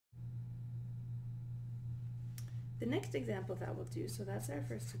The next example that we'll do, so that's our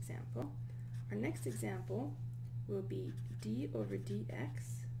first example. Our next example will be d over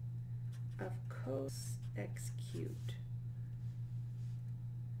dx of cos x cubed.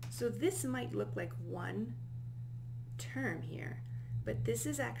 So this might look like one term here, but this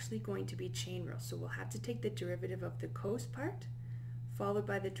is actually going to be chain rule. So we'll have to take the derivative of the cos part followed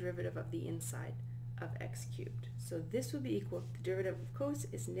by the derivative of the inside of x cubed. So this will be equal, the derivative of cos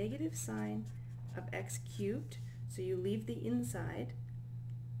is negative sine of x cubed. So you leave the inside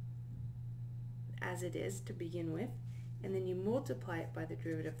as it is to begin with, and then you multiply it by the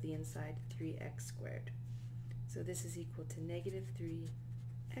derivative of the inside, 3x squared. So this is equal to negative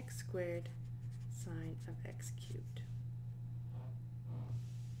 3x squared sine of x cubed.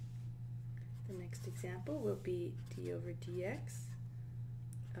 The next example will be d over dx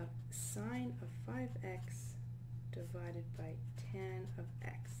of sine of 5x divided by tan of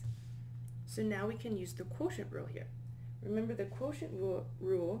x. So now we can use the quotient rule here. Remember, the quotient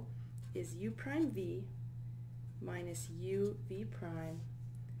rule is u prime v minus u v prime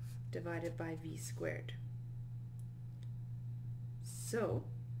divided by v squared. So,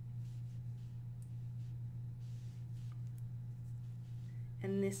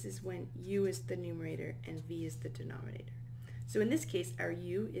 and this is when u is the numerator and v is the denominator. So in this case, our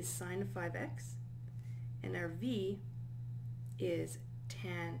u is sine of 5x, and our v is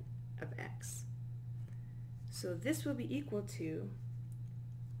tan of x. So this will be equal to,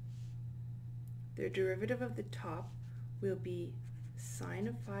 the derivative of the top will be sine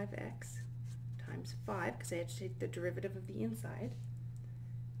of 5x times 5, because I have to take the derivative of the inside,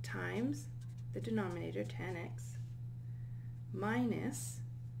 times the denominator, tan x, minus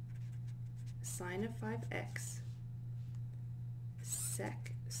sine of 5x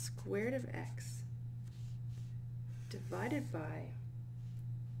sec squared of x divided by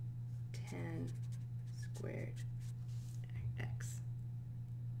tan squared x.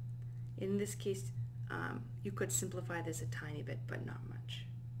 In this case, you could simplify this a tiny bit, but not much.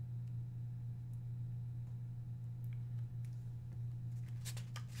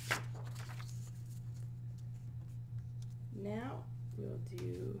 Now we'll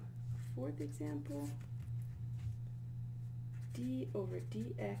do a fourth example. D over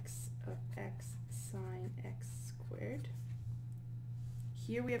dx of x sine x squared.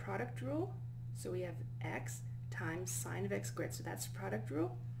 Here we have product rule, so we have x times sine of x squared, so that's product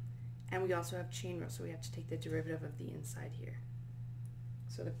rule. And we also have chain rule, so we have to take the derivative of the inside here.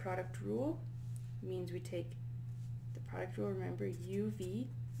 So the product rule means we take the product rule, remember, uv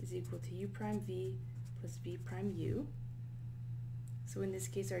is equal to u prime v plus v prime u. So in this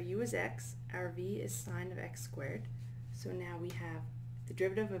case, our u is x, our v is sine of x squared. So now we have the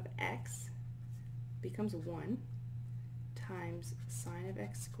derivative of x becomes 1 times sine of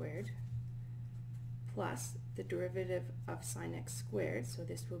x squared plus the derivative of sine x squared, so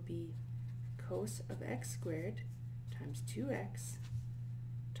this will be cos of x squared times 2x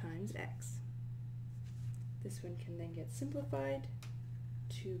times x. This one can then get simplified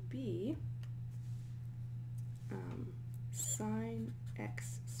to be sine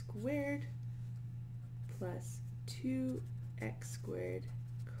x squared plus 2x squared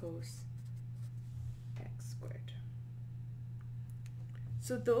cos x squared.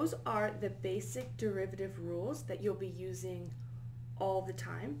 So those are the basic derivative rules that you'll be using all the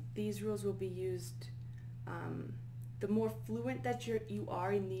time. These rules will be used, the more fluent that you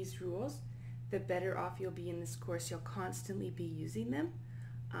are in these rules, the better off you'll be in this course. You'll constantly be using them.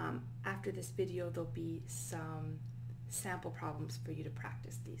 After this video, there'll be some sample problems for you to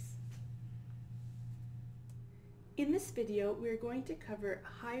practice these. In this video, we're going to cover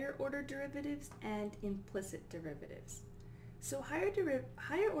higher order derivatives and implicit derivatives. So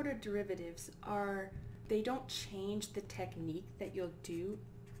higher order derivatives they don't change the technique that you'll do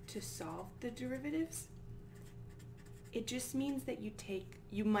to solve the derivatives. It just means that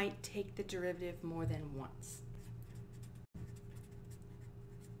you might take the derivative more than once.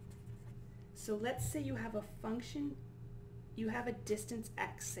 So let's say you have a function, you have a distance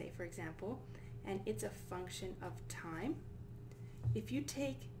x, say for example, and it's a function of time. If you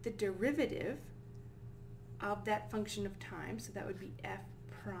take the derivative of that function of time, so that would be f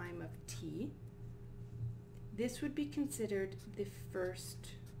prime of t, this would be considered the first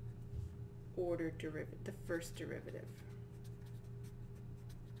order derivative, the first derivative.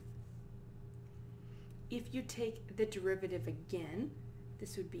 If you take the derivative again,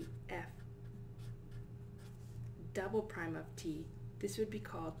 this would be f double prime of t. This would be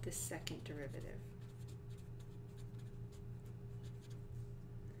called the second derivative.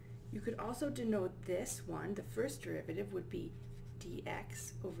 You could also denote this one, the first derivative would be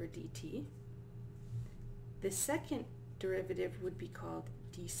dx over dt. The second derivative would be called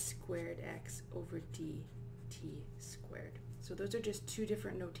d squared x over dt squared. So those are just two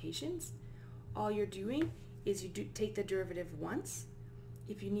different notations. All you're doing is you take the derivative once.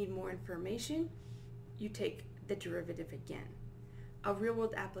 If you need more information, you take the derivative again. A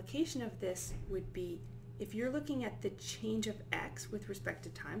real-world application of this would be if you're looking at the change of x with respect to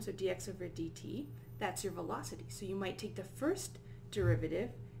time, so dx over dt, that's your velocity. So you might take the first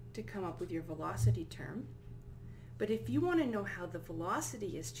derivative to come up with your velocity term. But if you want to know how the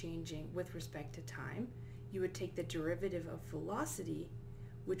velocity is changing with respect to time, you would take the derivative of velocity,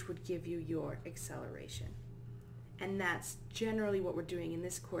 which would give you your acceleration. And that's generally what we're doing in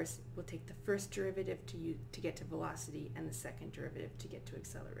this course. We'll take the first derivative to get to velocity and the second derivative to get to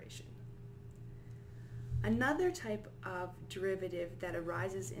acceleration. Another type of derivative that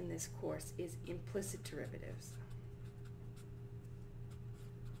arises in this course is implicit derivatives.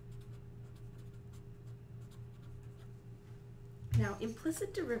 Now,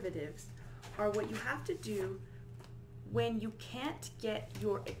 implicit derivatives are what you have to do when you can't get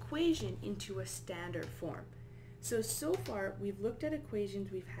your equation into a standard form. So far we've looked at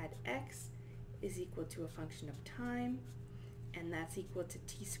equations. We've had x is equal to a function of time, and that's equal to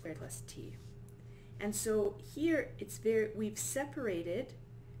t squared plus t. And so here we've separated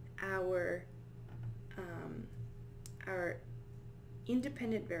our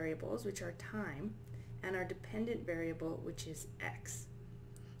independent variables, which are time, and our dependent variable, which is x.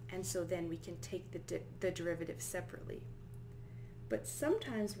 And so then we can take the derivative separately. But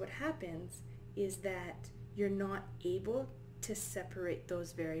sometimes what happens is that you're not able to separate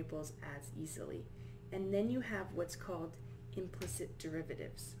those variables as easily. And then you have what's called implicit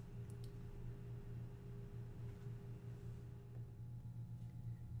derivatives.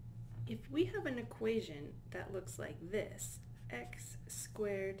 If we have an equation that looks like this, x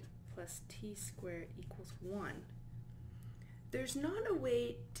squared plus t squared equals 1, there's not a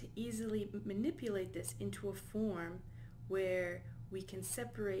way to easily manipulate this into a form where we can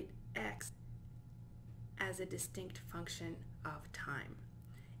separate x as a distinct function of time.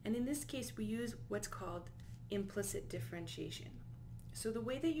 And in this case, we use what's called implicit differentiation. So the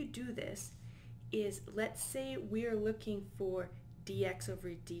way that you do this is, let's say we are looking for dx over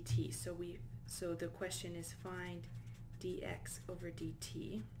dt. So the question is find dx over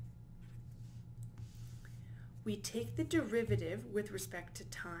dt. We take the derivative with respect to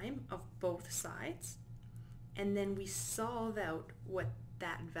time of both sides, and then we solve out what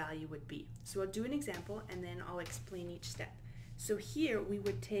that value would be. So I'll do an example and then I'll explain each step. So here we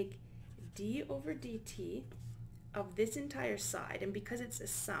would take d over dt of this entire side, and because it's a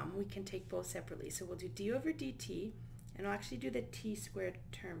sum, we can take both separately. So we'll do d over dt, and I'll actually do the t squared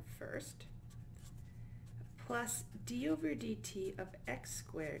term first, plus d over dt of x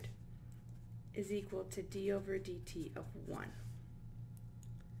squared is equal to d over dt of 1.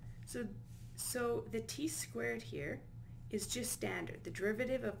 So the t squared here is just standard. The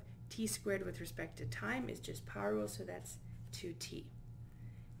derivative of t squared with respect to time is just power rule, so that's 2t.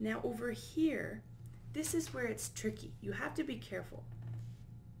 Now over here, this is where it's tricky. You have to be careful.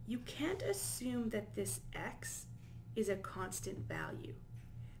 You can't assume that this x is a constant value,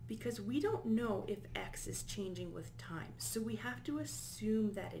 because we don't know if x is changing with time. So we have to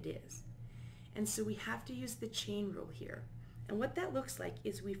assume that it is. And so we have to use the chain rule here. And what that looks like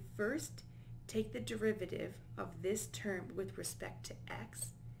is we first take the derivative of this term with respect to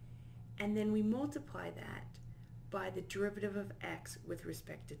x, and then we multiply that by the derivative of x with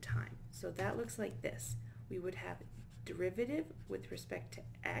respect to time. So that looks like this. We would have derivative with respect to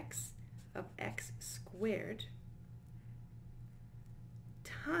x of x squared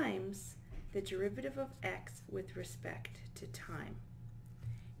times the derivative of x with respect to time.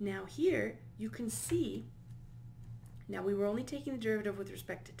 Now here you can see, now we were only taking the derivative with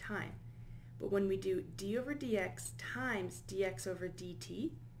respect to time, but when we do d over dx times dx over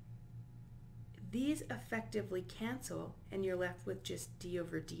dt, these effectively cancel and you're left with just d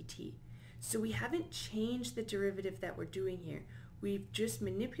over dt. So we haven't changed the derivative that we're doing here. We've just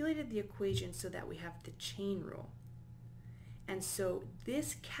manipulated the equation so that we have the chain rule. And so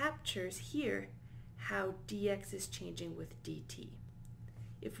this captures here how dx is changing with dt.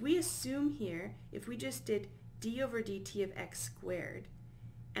 If we assume here, if we just did d over dt of x squared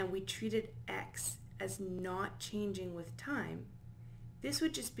and we treated x as not changing with time, this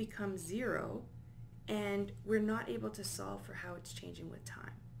would just become 0, and we're not able to solve for how it's changing with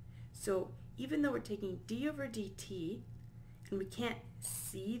time. So even though we're taking d over dt and we can't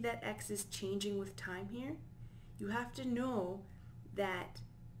see that x is changing with time here, you have to know that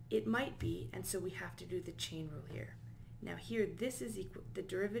it might be, and so we have to do the chain rule here. Now here, this is equal, the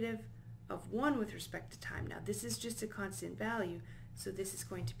derivative of 1 with respect to time. Now this is just a constant value, so this is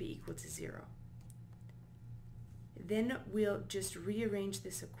going to be equal to 0. Then we'll just rearrange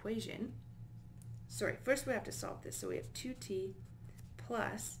this equation. Sorry, first we have to solve this. So we have 2t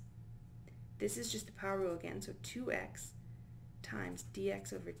plus, this is just the power rule again, so 2x times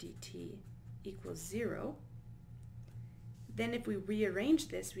dx over dt equals 0. Then if we rearrange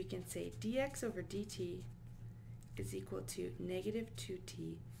this, we can say dx over dt is equal to negative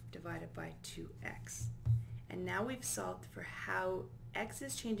 2t divided by 2x. And now we've solved for how x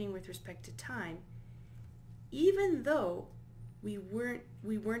is changing with respect to time, even though we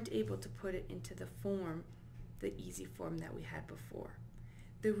weren't able to put it into the easy form that we had before.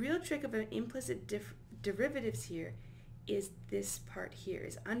 The real trick of an implicit derivatives here is this part here,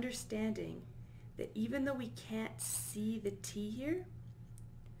 is understanding that even though we can't see the t here,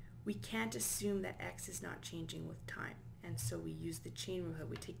 we can't assume that x is not changing with time. And so we use the chain rule.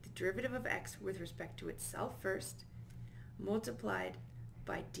 We take the derivative of x with respect to itself first, multiplied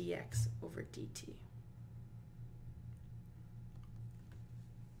by dx over dt.